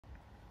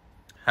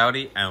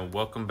Howdy and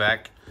welcome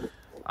back.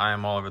 I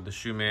am Oliver the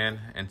Shoe Man,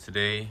 and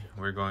today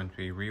we're going to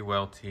be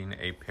re-welting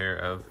a pair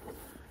of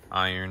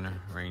Iron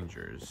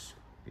Rangers.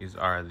 These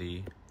are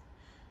the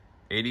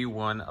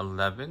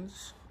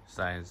 8111s,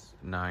 size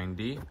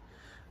 90.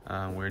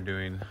 We're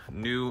doing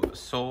new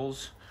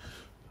soles,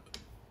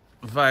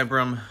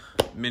 Vibram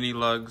mini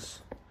lugs,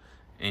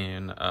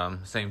 and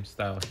same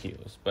style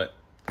heels. But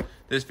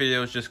this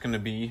video is just going to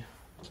be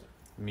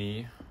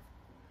me,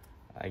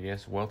 I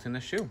guess, welting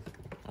the shoe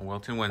on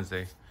Welting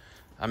Wednesday.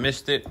 I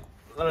missed it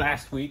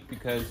last week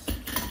because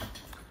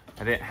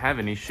I didn't have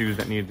any shoes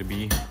that needed to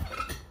be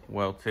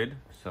welted,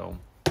 so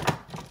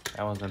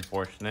that was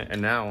unfortunate.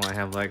 And now I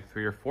have like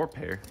 3 or 4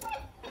 pair,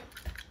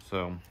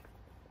 so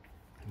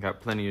I got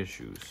plenty of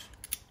shoes.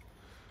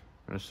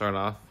 I'm gonna start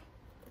off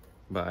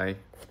by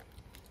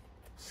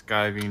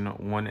skiving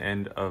one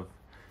end of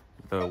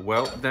the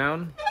welt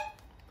down,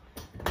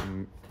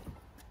 and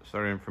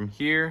starting from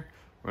here,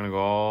 we're gonna go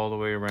all the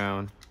way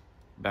around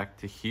back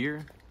to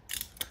here.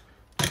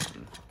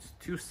 It's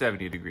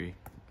 270 degree.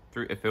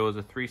 If it was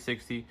a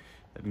 360,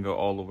 it can go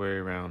all the way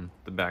around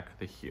the back of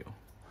the heel.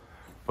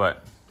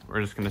 But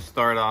we're just gonna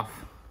start off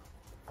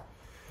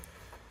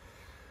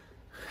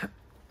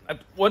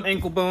at one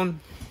ankle bone,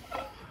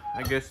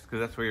 I guess, because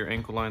that's where your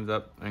ankle lines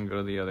up, and go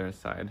to the other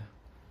side.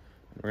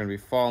 We're gonna be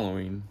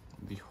following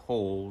the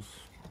holes,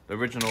 the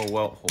original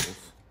welt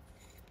holes.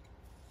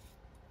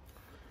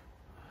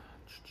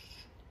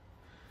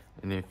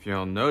 And if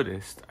y'all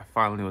noticed, I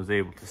finally was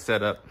able to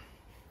set up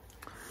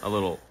a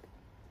little,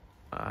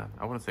 I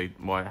wouldn't say,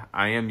 well,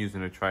 I am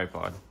using a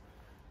tripod,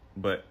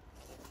 but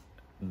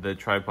the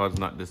tripod's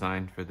not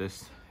designed for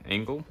this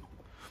angle,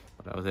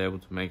 but I was able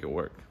to make it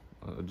work.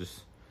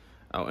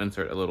 I'll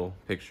insert a little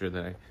picture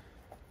that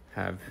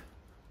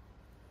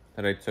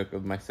I took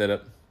of my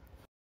setup.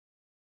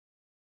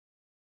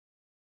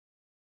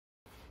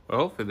 Well,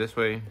 hopefully this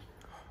way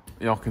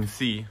y'all can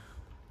see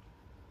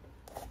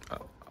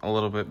a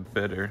little bit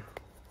better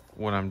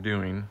what I'm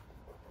doing,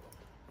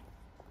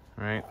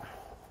 right?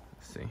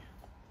 Let's see.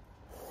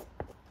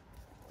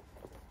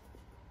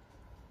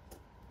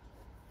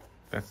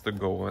 That's the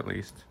goal, at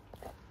least.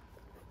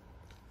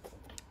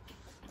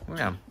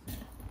 Yeah.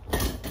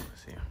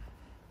 Let's see.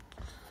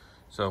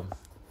 So,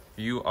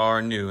 if you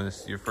are new and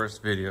this is your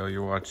first video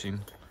you're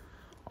watching,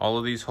 all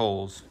of these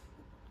holes,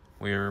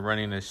 we are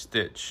running a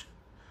stitch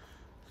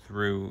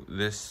through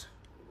this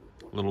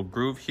little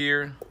groove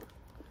here,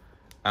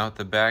 out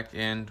the back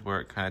end where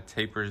it kind of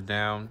tapers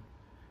down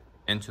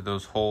into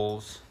those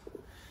holes,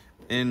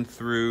 in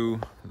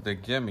through the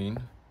gimming,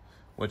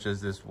 which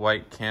is this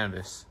white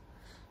canvas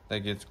that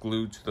gets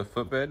glued to the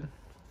footbed,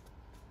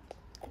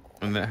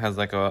 and that has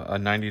like a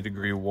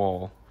 90-degree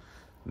wall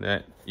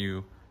that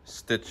you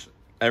stitch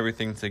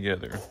everything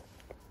together.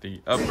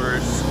 The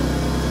uppers,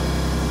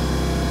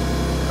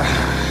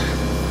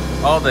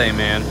 all day,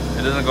 man.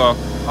 It doesn't go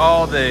off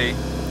all day,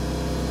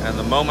 and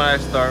the moment I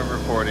start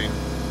recording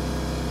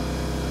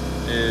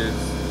is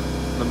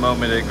the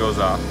moment it goes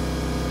off.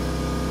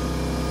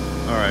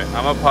 All right,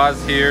 I'm gonna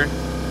pause here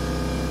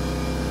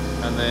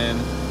and then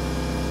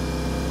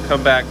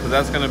come back, because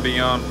that's gonna be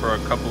on for a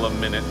couple of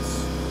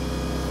minutes.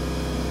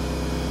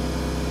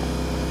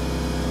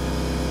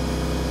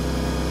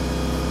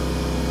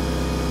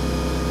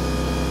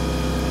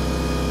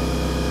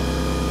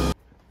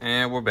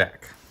 And we're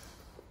back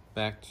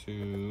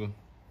to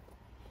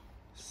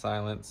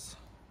silence,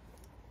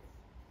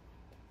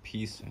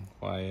 peace, and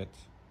quiet.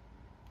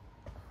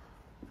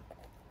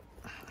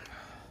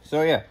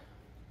 So yeah,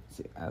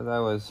 see, as I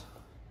was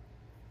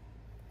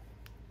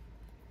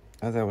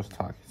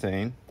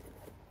saying,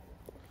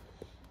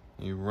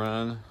 you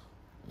run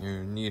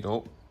your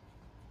needle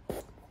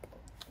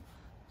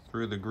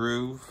through the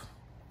groove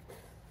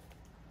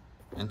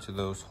into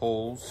those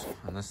holes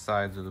on the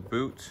sides of the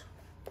boot.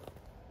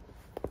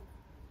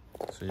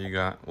 So you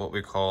got what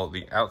we call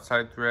the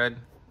outside thread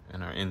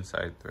and our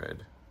inside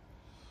thread.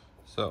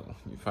 So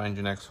you find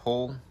your next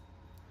hole,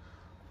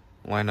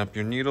 line up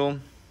your needle.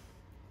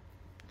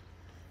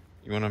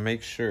 You want to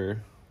make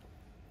sure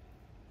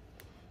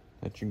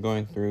that you're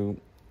going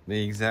through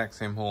the exact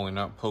same hole and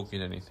not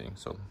poking anything.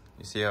 So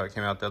you see how it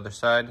came out the other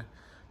side?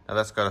 Now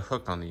that's got a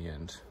hook on the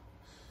end.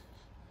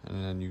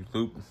 And then you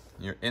loop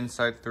your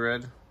inside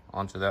thread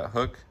onto that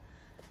hook.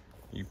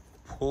 You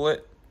pull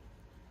it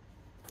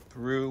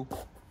through.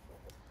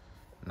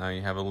 Now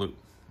you have a loop.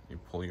 You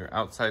pull your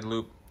outside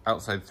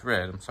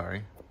thread,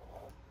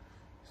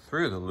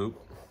 through the loop.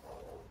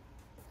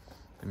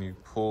 And you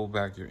pull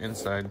back your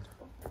inside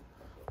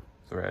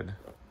thread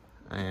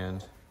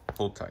and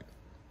pull tight.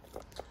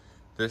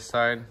 This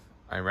side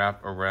I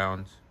wrap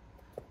around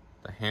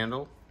the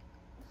handle,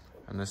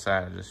 and this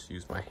side I just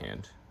use my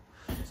hand.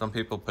 Some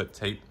people put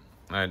tape.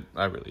 I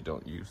really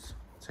don't use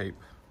tape.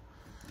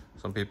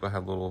 Some people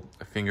have little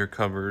finger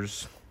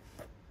covers.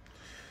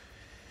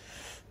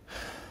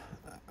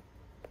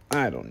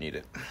 I don't need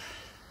it.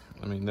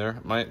 I mean,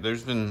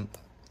 there's been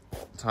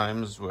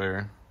times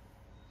where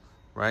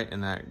right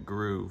in that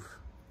groove,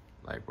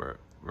 like where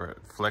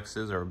it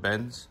flexes or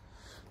bends,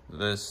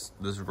 this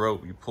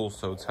rope you pull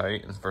so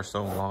tight and for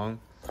so long,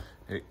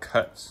 it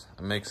cuts.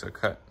 It makes a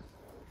cut,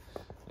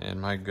 and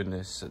my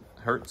goodness, it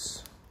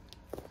hurts.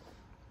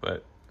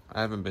 But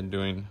I haven't been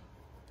doing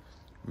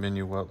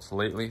menu welts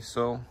lately,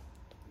 so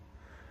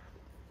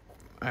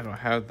I don't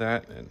have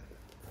that, and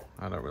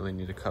I don't really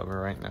need a cover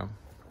right now.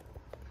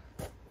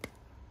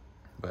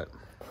 But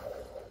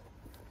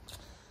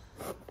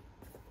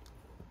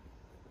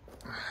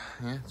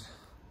yeah,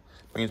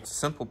 I mean, it's a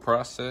simple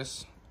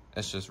process.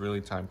 It's just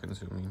really time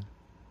consuming.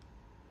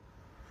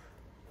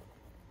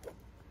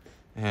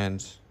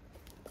 And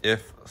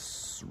if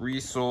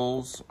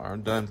resoles are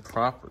done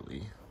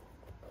properly,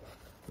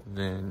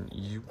 then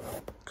you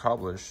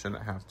cobblers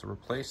shouldn't have to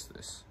replace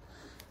this.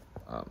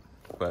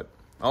 But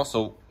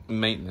also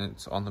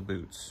maintenance on the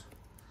boots.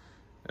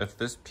 If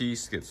this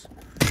piece gets,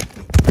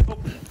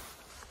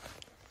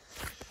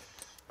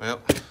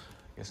 well, I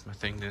guess my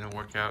thing didn't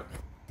work out.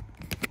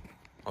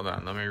 Hold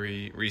on, let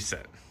me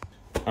reset.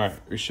 All right,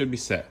 we should be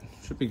set.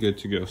 Should be good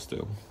to go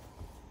still.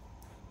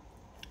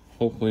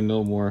 Hopefully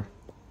no more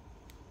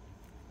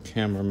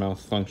camera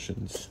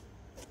malfunctions.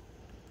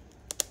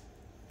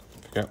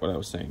 Forgot what I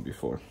was saying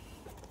before.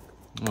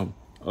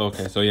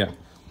 Okay, so yeah.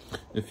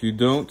 If you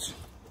don't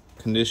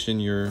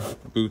condition your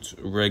boots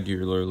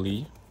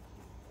regularly,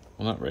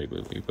 well, not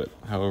regularly, but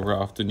however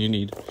often you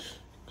need,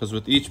 because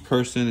with each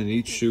person and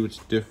each shoe it's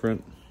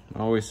different. I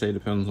always say it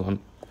depends on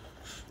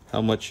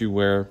how much you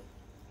wear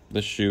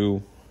the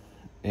shoe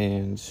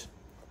and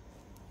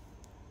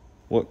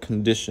what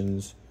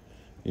conditions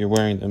you're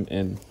wearing them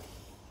in.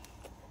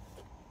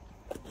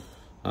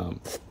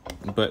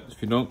 But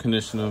if you don't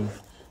condition them,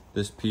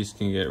 this piece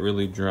can get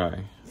really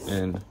dry,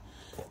 and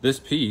this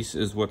piece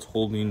is what's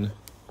holding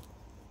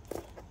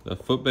the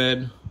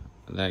footbed,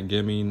 that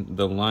gimming,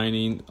 the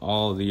lining,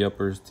 all of the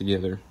uppers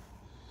together.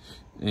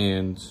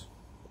 And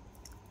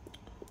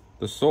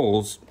the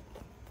soles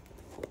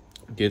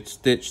get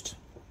stitched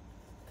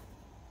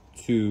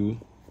to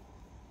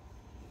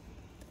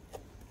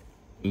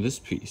this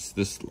piece,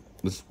 this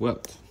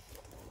welt.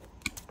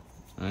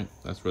 All right,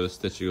 that's where the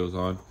stitch goes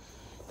on.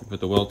 You put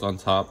the welt on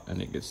top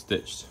and it gets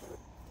stitched.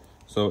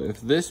 So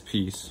if this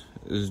piece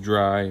is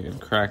dry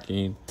and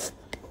cracking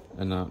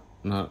and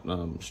not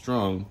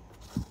strong,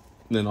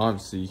 then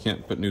obviously you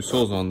can't put new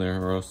soles on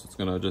there, or else it's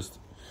gonna just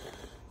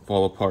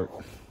fall apart.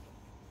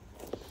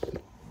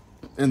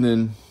 And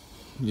then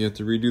you have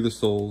to redo the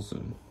soles,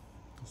 and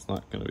it's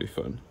not gonna be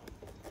fun.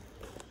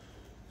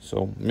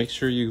 So make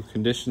sure you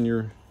condition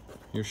your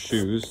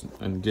shoes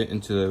and get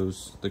into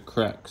the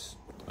cracks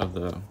of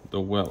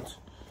the welt.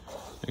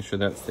 Make sure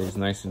that stays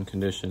nice and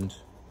conditioned,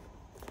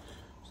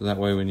 so that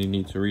way when you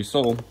need to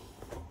resole,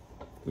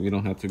 you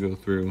don't have to go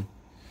through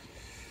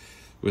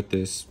with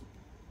this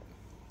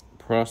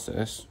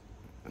process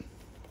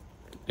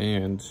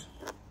and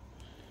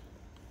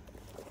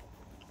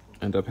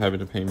end up having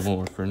to pay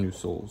more for new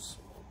soles.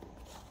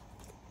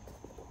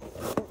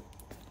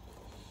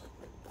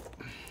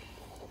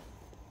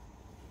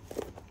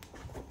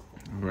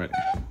 All right,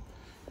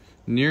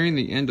 nearing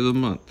the end of the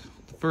month,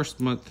 the first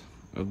month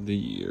of the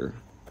year.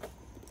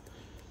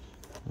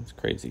 That's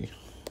crazy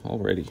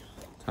already.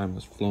 Time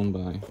has flown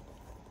by.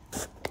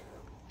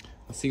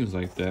 It seems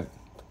like that.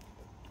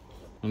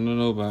 I don't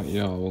know about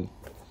y'all.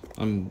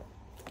 I'm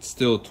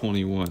still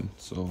 21,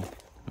 so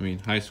I mean,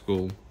 high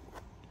school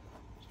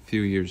a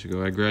few years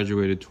ago. I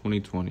graduated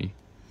 2020.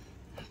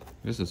 I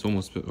guess it's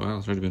almost been, wow,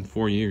 it's already been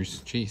 4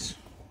 years. Jeez.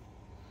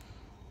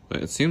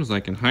 But it seems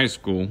like in high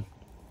school,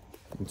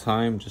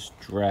 time just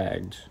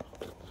dragged.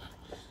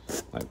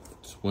 Like,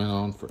 just went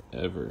on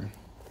forever.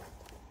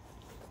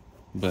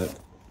 But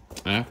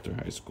after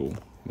high school,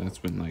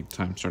 that's when like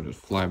time started to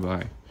fly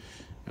by.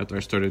 After I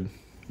started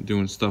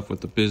doing stuff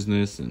with the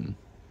business, and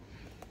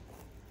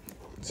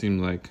it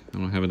seemed like I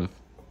don't have enough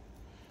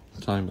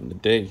time in the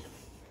day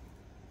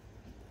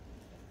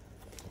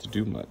to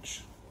do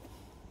much.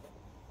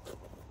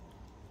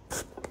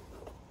 But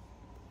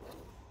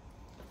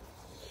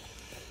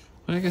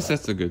I guess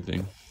that's a good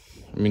thing.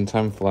 I mean,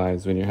 time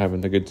flies when you're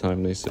having a good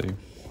time, they say.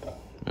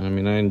 And I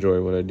mean, I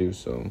enjoy what I do,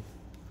 so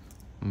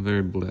I'm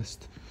very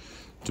blessed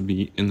to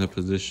be in the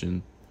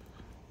position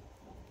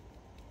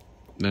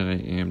that I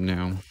am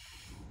now.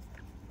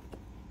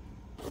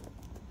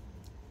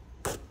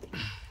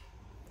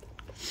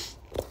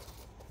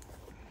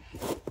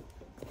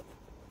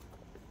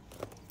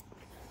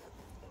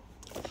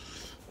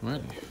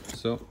 Alrighty,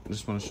 so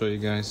just want to show you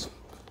guys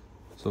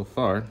so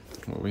far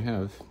what we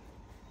have.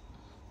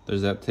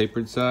 There's that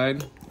tapered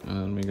side,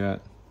 and we got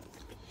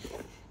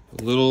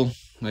a little,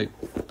 like,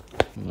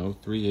 I don't know,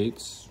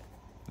 3/8.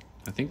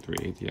 I think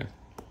 3/8, yeah.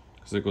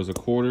 Because it goes a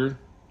quarter,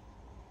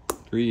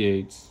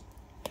 3/8,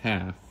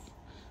 half.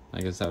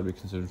 I guess that would be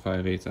considered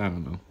 5/8. I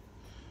don't know.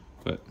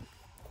 But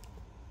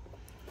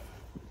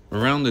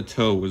around the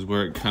toe is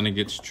where it kind of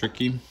gets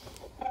tricky,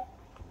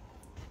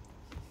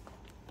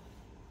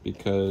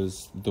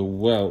 because the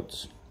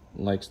welt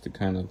likes to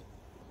kind of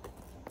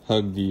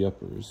hug the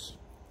uppers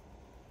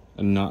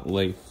and not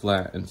lay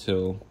flat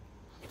until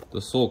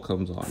the sole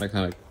comes on. It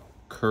kind of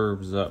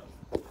curves up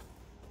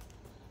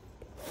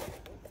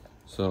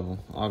So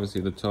obviously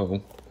the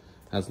toe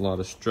has a lot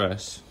of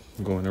stress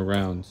going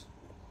around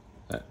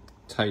that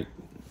tight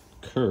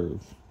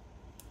curve.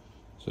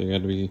 So you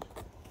got to be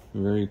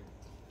very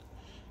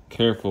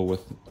careful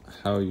with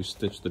how you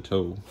stitch the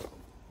toe.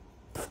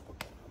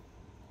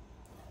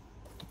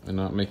 And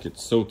not make it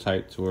so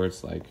tight to where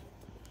it's like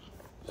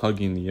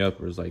hugging the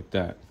uppers like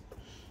that.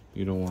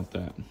 You don't want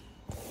that.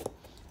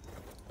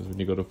 Because when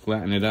you go to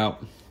flatten it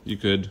out, you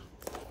could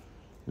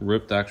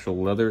rip the actual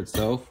leather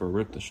itself or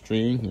rip the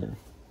string. Or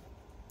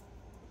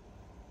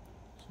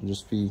so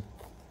just be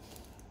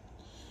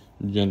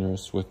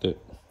generous with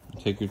it.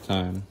 Take your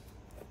time.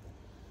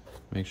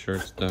 Make sure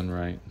it's done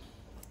right.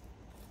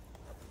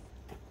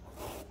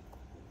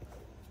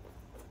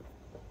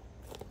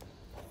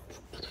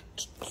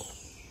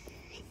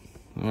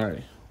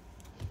 Alright,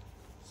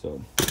 so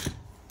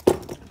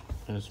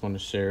I just want to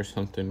share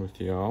something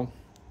with y'all.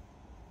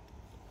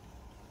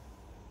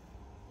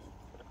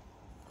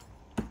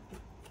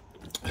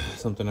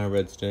 Something I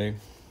read today.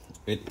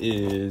 It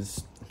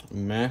is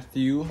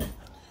Matthew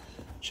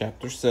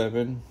chapter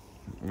 7,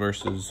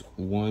 verses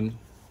 1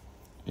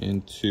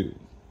 and 2.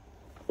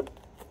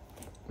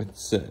 It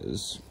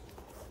says,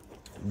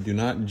 "Do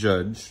not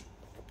judge,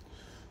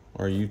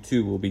 or you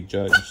too will be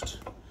judged.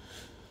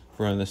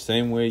 For in the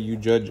same way you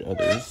judge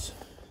others,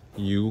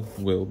 you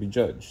will be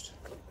judged.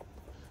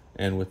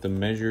 And with the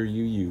measure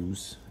you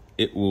use,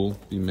 it will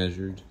be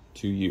measured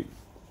to you."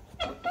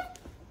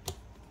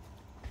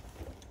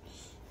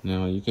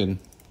 Now, you can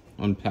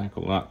unpack a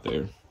lot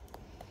there.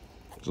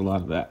 There's a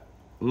lot of that.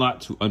 A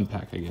lot to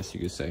unpack, I guess you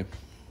could say.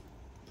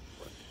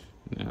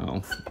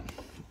 Now,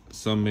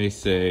 some may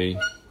say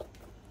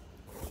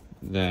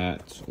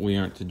that we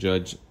aren't to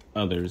judge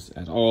others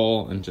at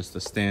all and just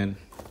to stand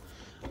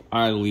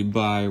idly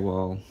by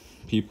while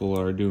people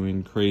are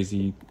doing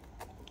crazy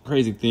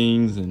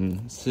things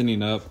and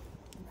sitting up.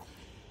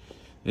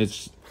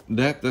 That's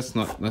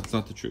not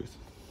the truth,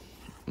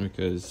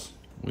 because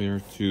we are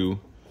to.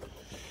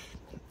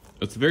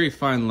 It's a very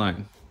fine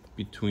line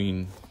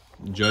between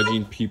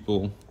judging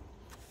people.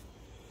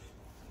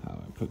 How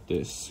do I put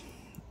this?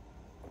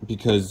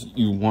 Because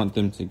you want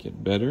them to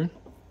get better,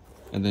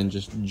 and then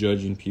just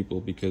judging people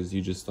because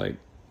you just like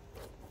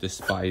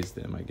despise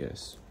them, I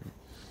guess.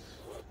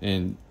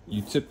 And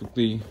you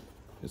typically,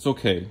 it's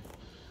okay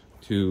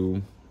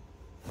to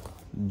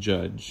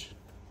judge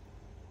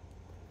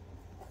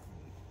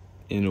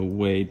in a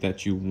way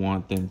that you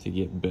want them to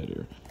get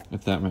better,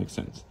 if that makes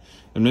sense.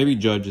 And maybe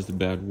judge is a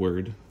bad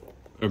word,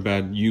 or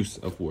bad use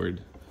of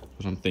word,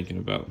 what I'm thinking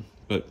about.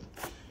 But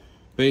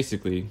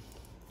basically,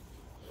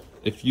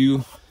 if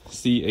you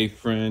see a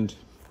friend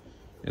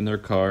in their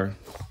car,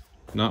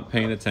 not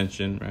paying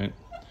attention, right?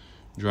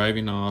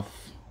 Driving in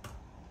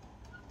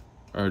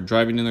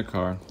their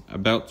car,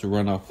 about to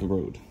run off the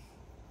road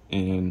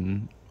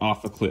and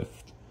off a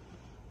cliff.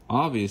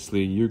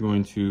 Obviously, you're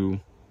going to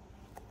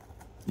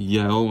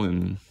yell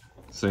and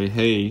say,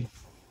 "Hey,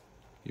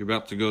 you're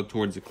about to go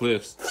towards the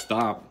cliffs,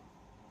 stop."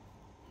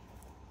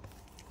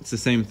 It's the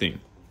same thing.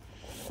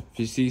 If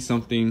you see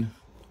something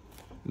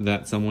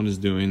that someone is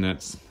doing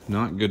that's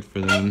not good for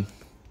them,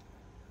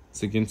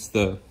 it's against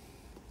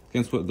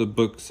what the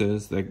book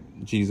says, like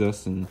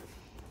Jesus, and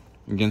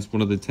against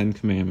one of the 10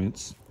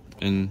 commandments,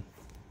 and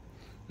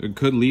it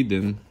could lead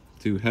them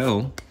to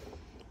hell.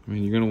 I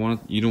mean, you don't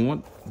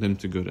want them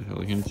to go to hell.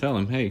 You're gonna tell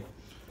them, "Hey,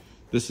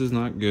 this is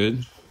not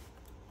good.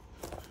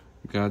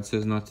 God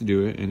says not to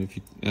do it."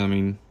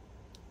 And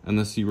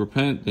unless you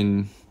repent,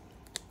 then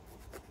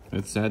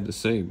it's sad to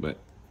say, but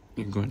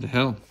you're going to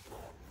hell.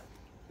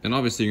 And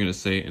obviously you're gonna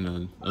say it in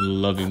a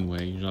loving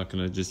way. You're not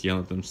gonna just yell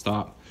at them,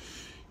 "Stop,"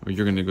 or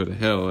 "You're gonna go to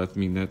hell." It's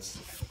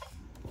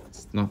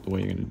not the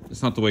way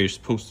it's not the way you're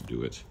supposed to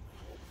do it.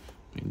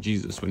 I mean,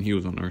 Jesus, when he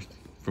was on earth,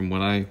 from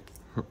what I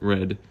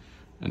read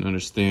and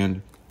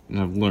understand and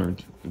I've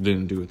learned,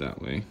 didn't do it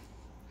that way.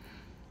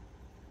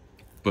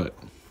 But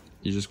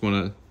you just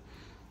want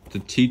to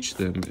teach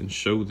them and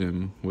show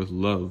them with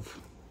love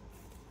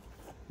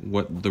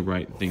what the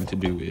right thing to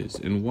do is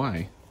and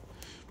why.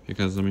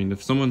 Because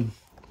if someone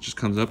just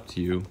comes up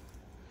to you,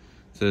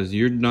 says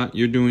you're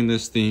doing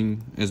this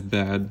thing as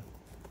bad,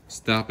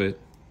 stop it,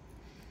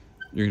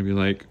 you're gonna be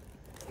like,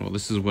 "Well,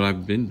 this is what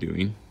I've been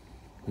doing.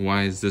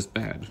 Why is this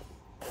bad?"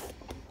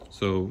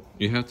 So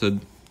you have to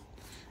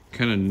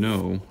kind of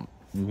know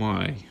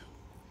why.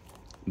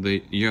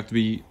 You have to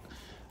be,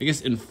 I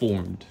guess,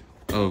 informed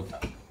of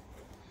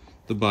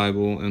the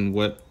Bible and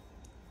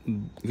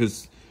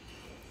because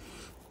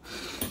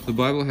the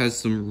Bible has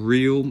some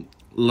real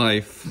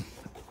life,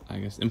 I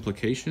guess,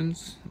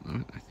 implications.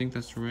 I think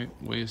that's the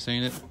right way of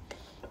saying it.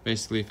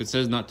 Basically, if it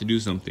says not to do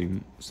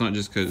something, it's not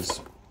just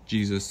because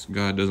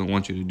God doesn't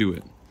want you to do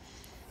it.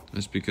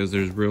 It's because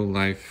there's real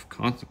life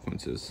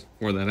consequences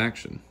for that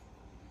action.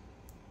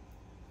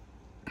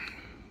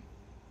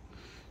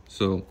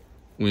 So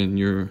when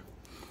you're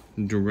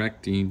when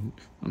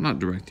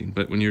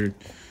you're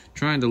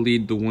trying to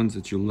lead the ones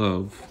that you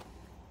love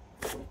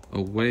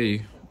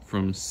away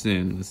from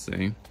sin, let's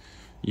say,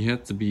 you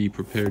have to be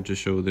prepared to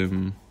show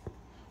them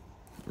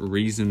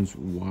reasons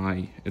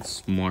why it's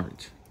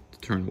smart to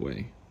turn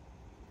away.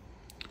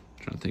 I'm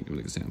trying to think of an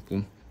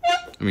example.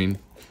 I mean,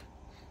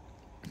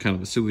 kind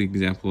of a silly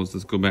example is,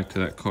 let's go back to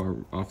that car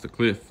off the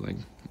cliff. Like,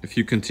 if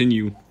you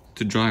continue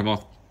to drive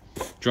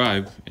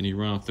and you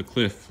run off the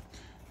cliff,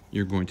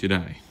 you're going to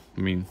die.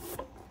 I mean,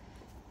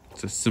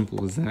 it's as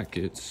simple as that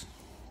gets,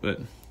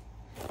 but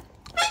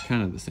it's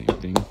kind of the same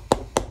thing.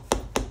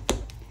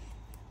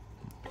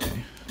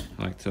 Okay.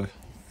 I like to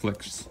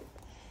flex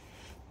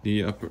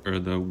the upper, or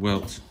the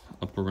welt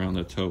up around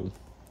the toe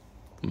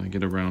when I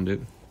get around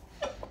it.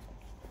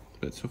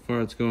 But so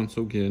far it's going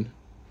so good.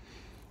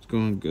 It's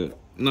going good.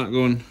 Not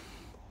going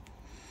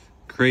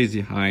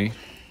crazy high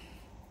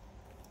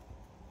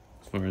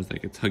as far as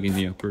like it's hugging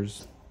the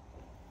uppers.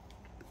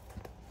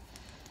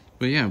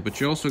 But yeah, but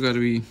you also got to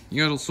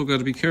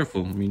be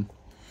careful. I mean,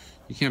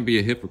 you can't be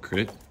a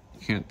hypocrite.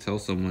 You can't tell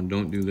someone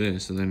don't do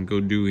this and then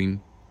go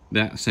doing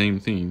that same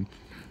thing.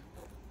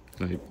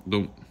 Like,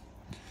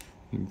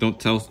 don't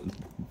tell,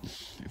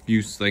 if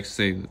you like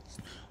say,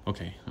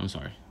 okay, I'm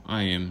sorry,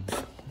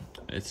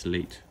 it's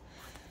late.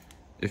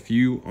 If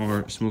you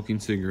are smoking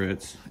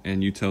cigarettes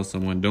and you tell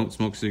someone don't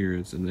smoke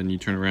cigarettes and then you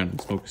turn around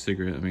and smoke a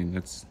cigarette, I mean,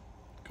 that's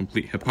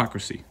complete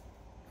hypocrisy.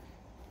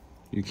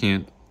 You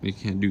can't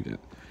do that.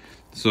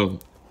 So,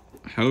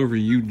 however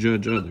you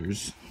judge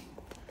others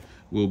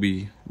will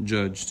be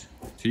judged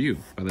to you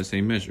by the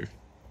same measure.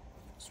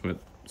 That's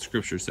what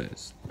Scripture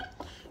says.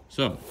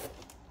 So,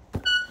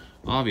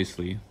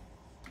 obviously,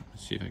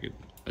 let's see if I could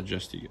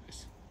adjust you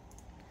guys.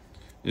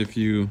 If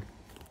you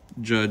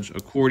judge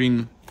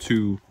according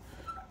to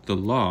the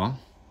law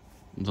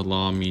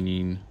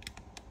meaning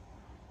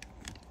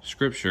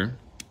Scripture,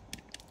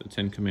 the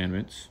 10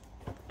 Commandments,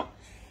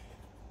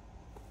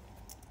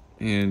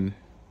 and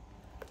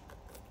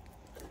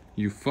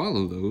you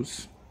follow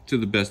those to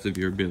the best of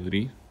your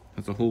ability,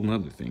 that's a whole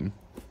nother thing.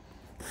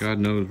 God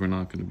knows we're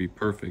not going to be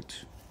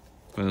perfect,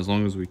 but as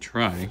long as we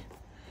try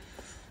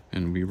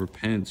and we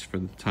repent for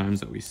the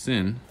times that we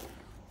sin,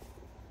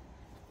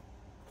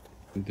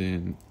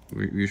 then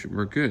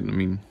we're good. I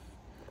mean,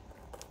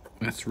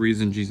 that's the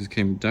reason Jesus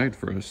came and died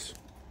for us,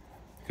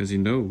 because he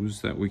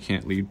knows that we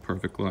can't lead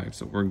perfect lives,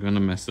 that we're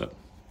gonna mess up.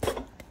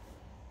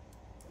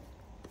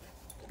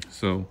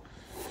 So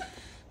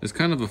it's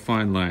kind of a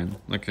fine line,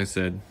 like I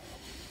said,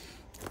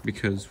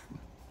 because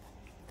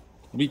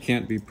we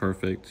can't be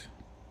perfect.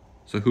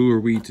 So who are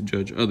we to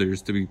judge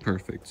others to be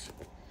perfect?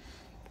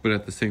 But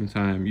at the same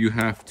time, you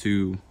have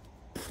to,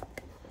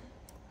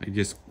 I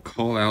guess,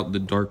 call out the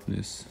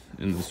darkness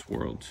in this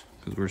world,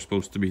 because we're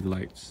supposed to be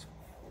lights.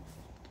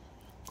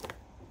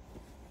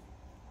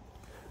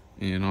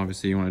 And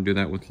obviously you want to do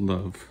that with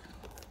love,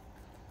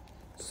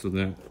 so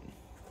that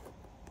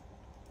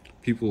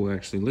people will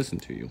actually listen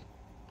to you.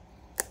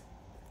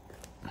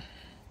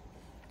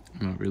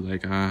 Not really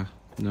like,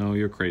 no,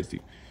 you're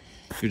crazy.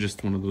 You're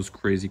just one of those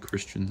crazy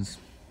Christians.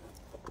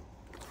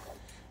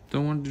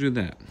 Don't want to do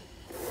that.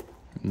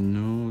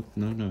 No.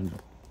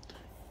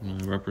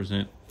 I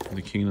represent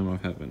the kingdom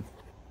of heaven.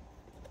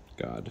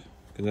 God.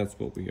 Because that's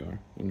what we are.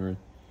 If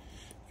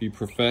you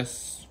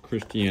profess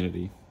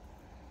Christianity,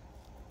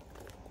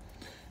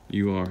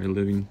 you are a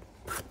living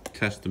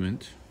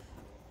testament,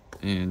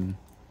 and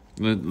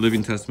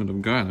living testament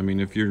of God. I mean,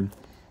 if you're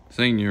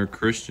saying you're a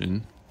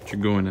Christian, but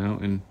you're going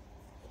out and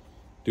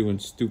doing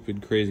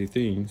stupid, crazy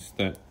things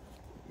that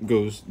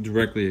goes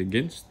directly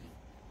against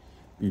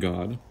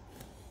God,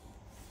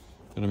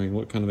 and I mean,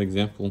 what kind of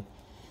example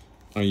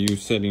are you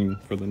setting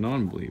for the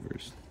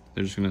non-believers?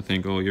 They're just going to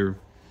think, oh, you're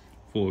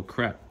full of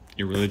crap.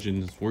 Your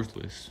religion is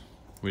worthless,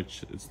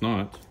 which it's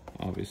not,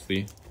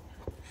 obviously.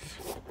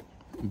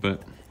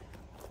 But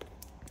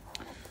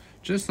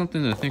just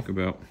something to think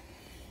about.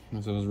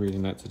 As I was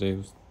reading that today, I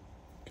was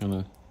kind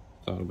of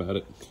thought about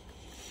it.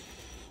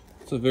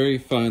 It's a very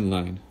fine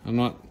line. I'm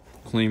not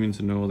claiming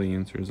to know all the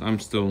answers. I'm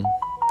still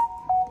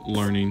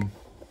learning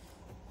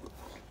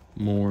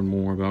more and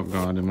more about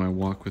God in my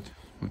walk with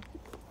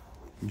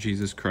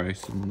Jesus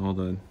Christ and all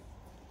the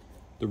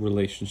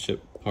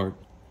relationship part.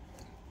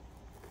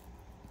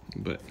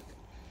 But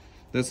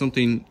that's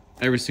something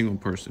every single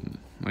person,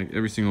 like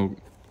every single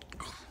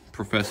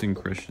professing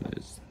Christian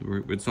is.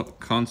 It's a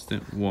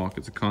constant walk.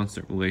 It's a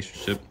constant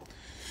relationship.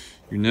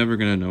 You're never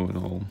going to know it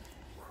all.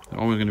 You're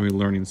always going to be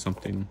learning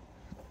something.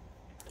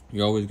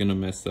 You're always going to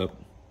mess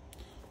up.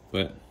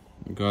 But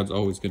God's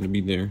always going to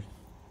be there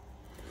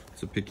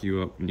to pick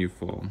you up when you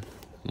fall,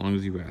 as long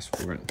as you ask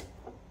for it.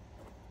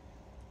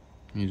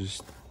 You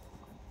just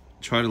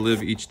try to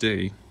live each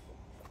day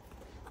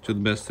to the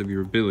best of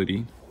your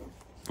ability,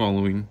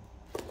 following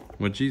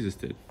what Jesus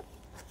did.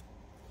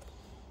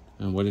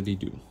 And what did he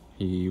do?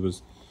 He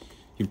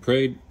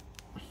prayed,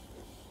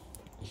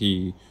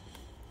 he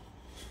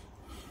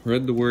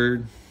read the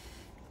word.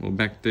 Well,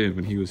 back then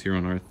when he was here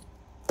on earth,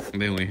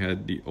 they only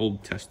had the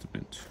Old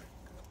Testament,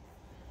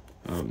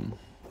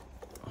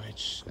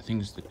 which I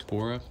think is the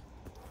Torah.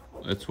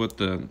 That's what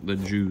the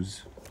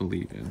Jews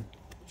believe in,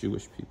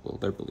 Jewish people,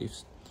 their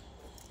beliefs,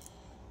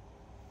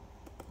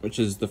 which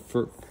is the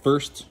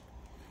first,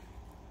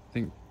 I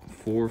think,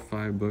 4 or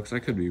 5 books, I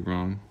could be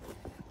wrong,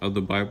 of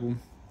the Bible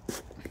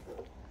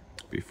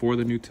before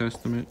the New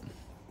Testament.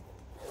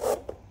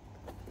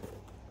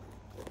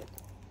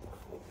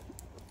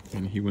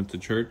 And he went to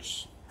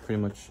church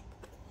pretty much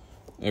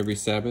every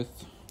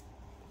Sabbath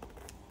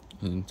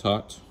and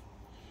taught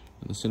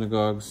in the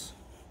synagogues.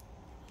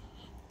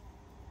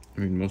 I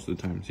mean, most of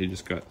the times he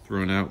just got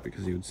thrown out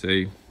because he would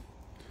say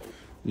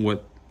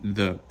what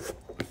the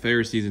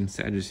Pharisees and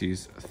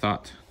Sadducees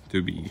thought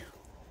to be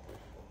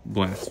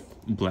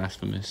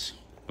blasphemous,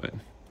 but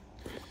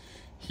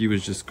he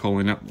was just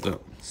calling out the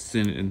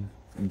sin in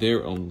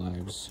their own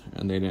lives,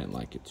 and they didn't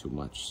like it too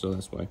much, so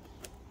that's why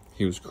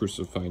he was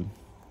crucified.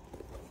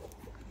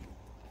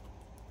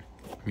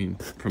 I mean,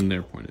 from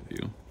their point of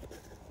view.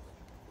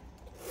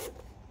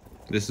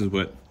 This is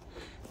what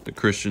the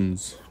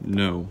Christians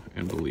know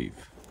and believe.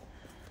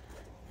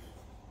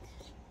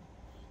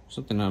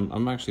 Something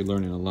I'm actually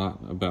learning a lot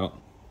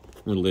about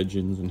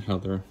religions and how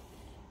they're,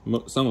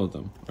 some of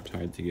them are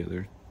tied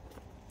together.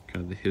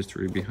 Kind of the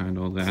history behind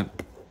all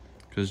that.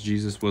 Because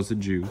Jesus was a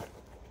Jew.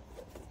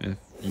 If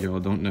y'all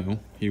don't know,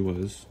 he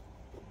was.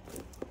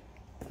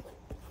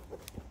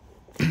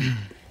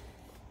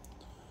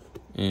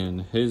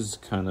 And his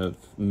kind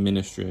of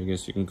ministry, I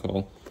guess you can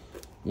call,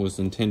 was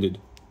intended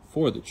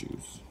for the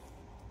Jews.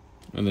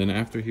 And then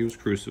after he was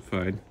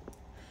crucified,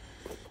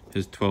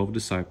 his 12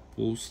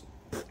 disciples,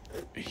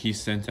 he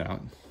sent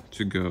out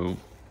to go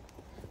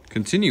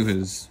continue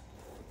his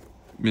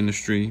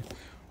ministry,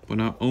 but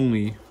not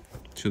only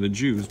to the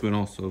Jews, but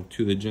also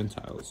to the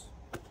Gentiles.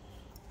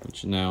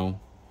 Which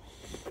now,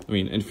 I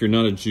mean, if you're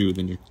not a Jew,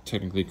 then you're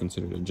technically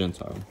considered a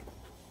Gentile.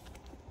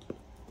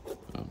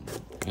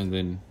 And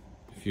then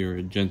if you're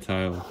a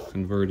Gentile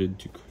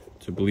converted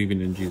to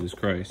believing in Jesus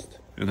Christ,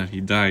 and that he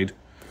died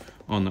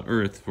on the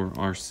earth for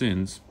our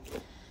sins,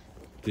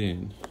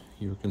 then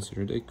you're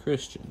considered a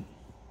Christian.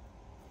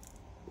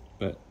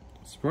 But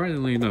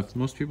surprisingly enough,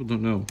 most people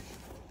don't know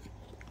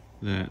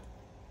that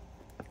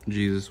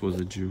Jesus was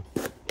a Jew.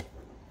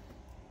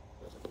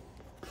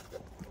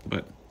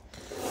 But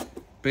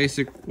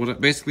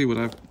basically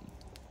what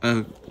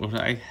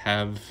I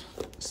have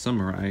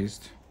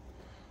summarized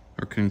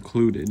or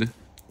concluded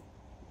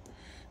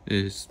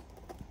is,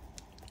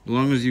 as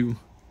long as you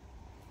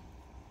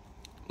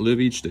live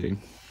each day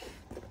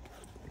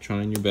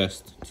trying your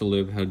best to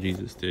live how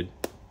Jesus did,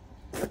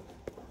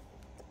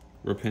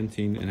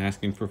 repenting and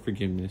asking for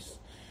forgiveness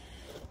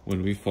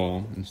when we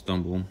fall and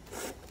stumble,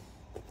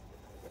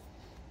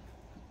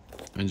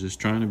 and just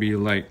trying to be a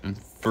light and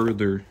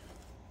further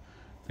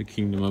the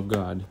kingdom of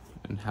God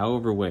in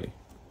however way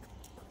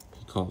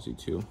he calls you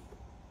to.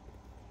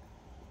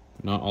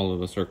 Not all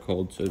of us are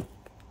called to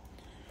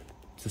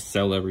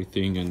sell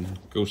everything and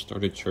go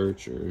start a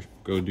church or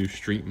go do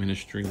street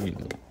ministry,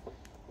 and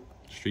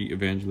street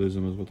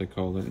evangelism is what they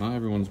call it. Not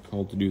everyone's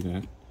called to do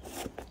that.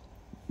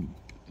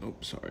 Oh,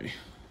 sorry.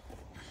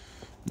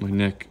 My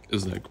neck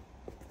is like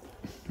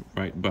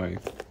right by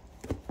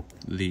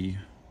the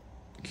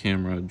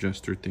camera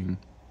adjuster thing,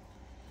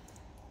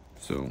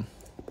 so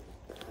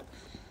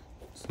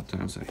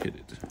sometimes I hit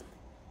it.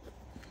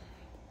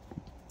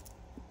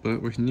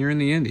 But we're nearing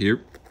the end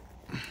here,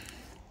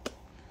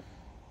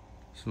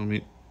 so I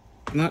mean,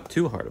 not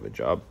too hard of a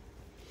job.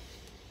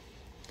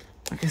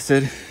 Like I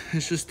said,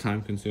 it's just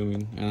time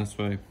consuming, and that's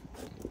why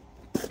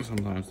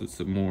sometimes it's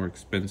more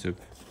expensive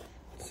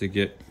to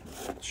get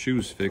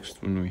shoes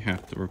fixed when we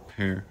have to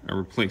repair or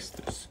replace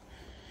this.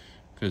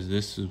 Because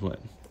this is what,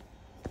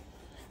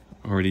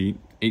 already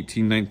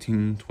 18,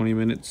 19, 20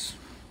 minutes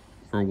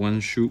for one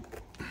shoe.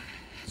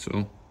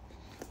 So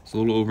it's a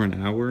little over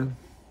an hour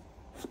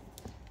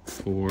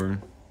for,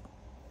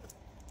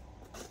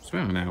 it's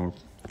about an hour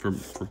for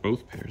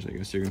both pairs, I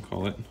guess you can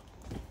call it.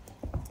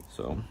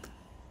 So,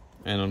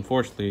 and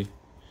unfortunately,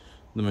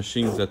 the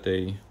machines that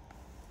they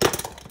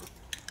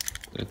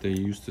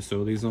use to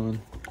sew these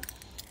on,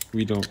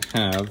 we don't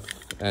have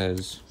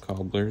as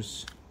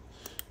cobblers.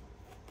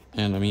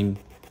 And I mean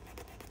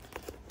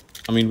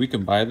we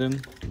can buy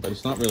them, but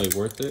it's not really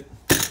worth it.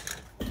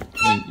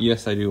 I mean,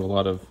 yes, I do a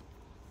lot of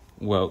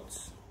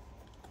welts,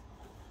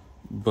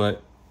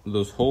 but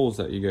those holes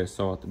that you guys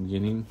saw at the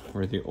beginning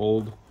where the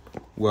old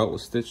welt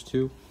was stitched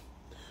to,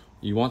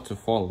 you want to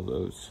follow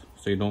those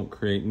so you don't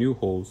create new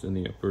holes in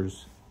the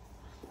uppers,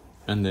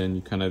 and then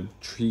you kind of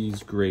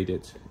trees grade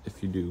it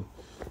if you do.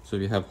 So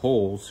if you have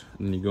holes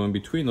and then you go in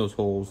between those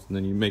holes, and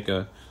then you make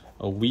a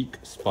weak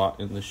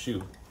spot in the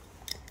shoe,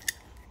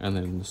 and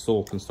then the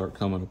sole can start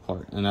coming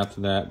apart. And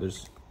after that,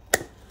 there's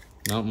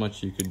not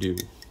much you could do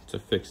to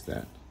fix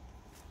that.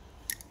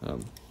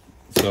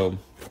 So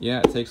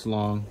yeah, it takes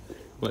long,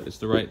 but it's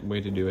the right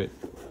way to do it.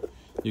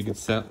 You can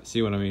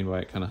see what I mean by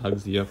it kind of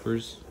hugs the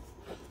uppers,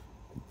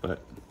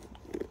 but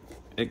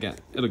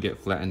it'll get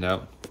flattened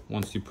out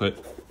once you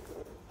put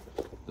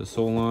the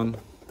sole on.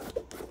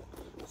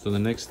 So the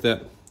next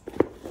step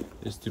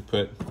is to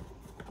put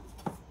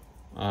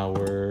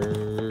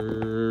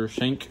our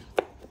shank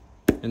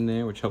in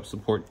there, which helps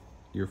support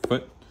your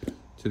foot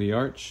to the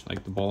arch,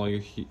 like the ball of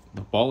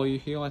your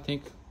heel, I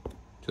think,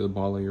 to the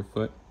ball of your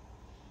foot.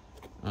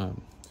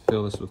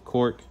 fill this with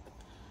cork,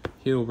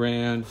 heel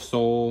brand,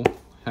 sole,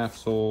 half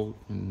sole,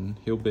 and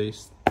heel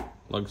base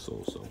lug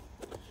sole. So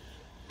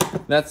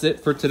that's it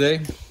for today.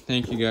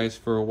 Thank you guys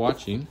for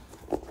watching.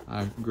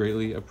 I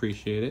greatly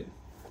appreciate it.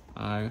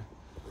 I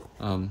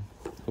hope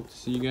to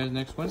see you guys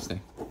next Wednesday.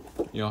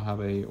 Y'all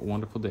have a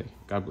wonderful day.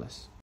 God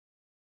bless.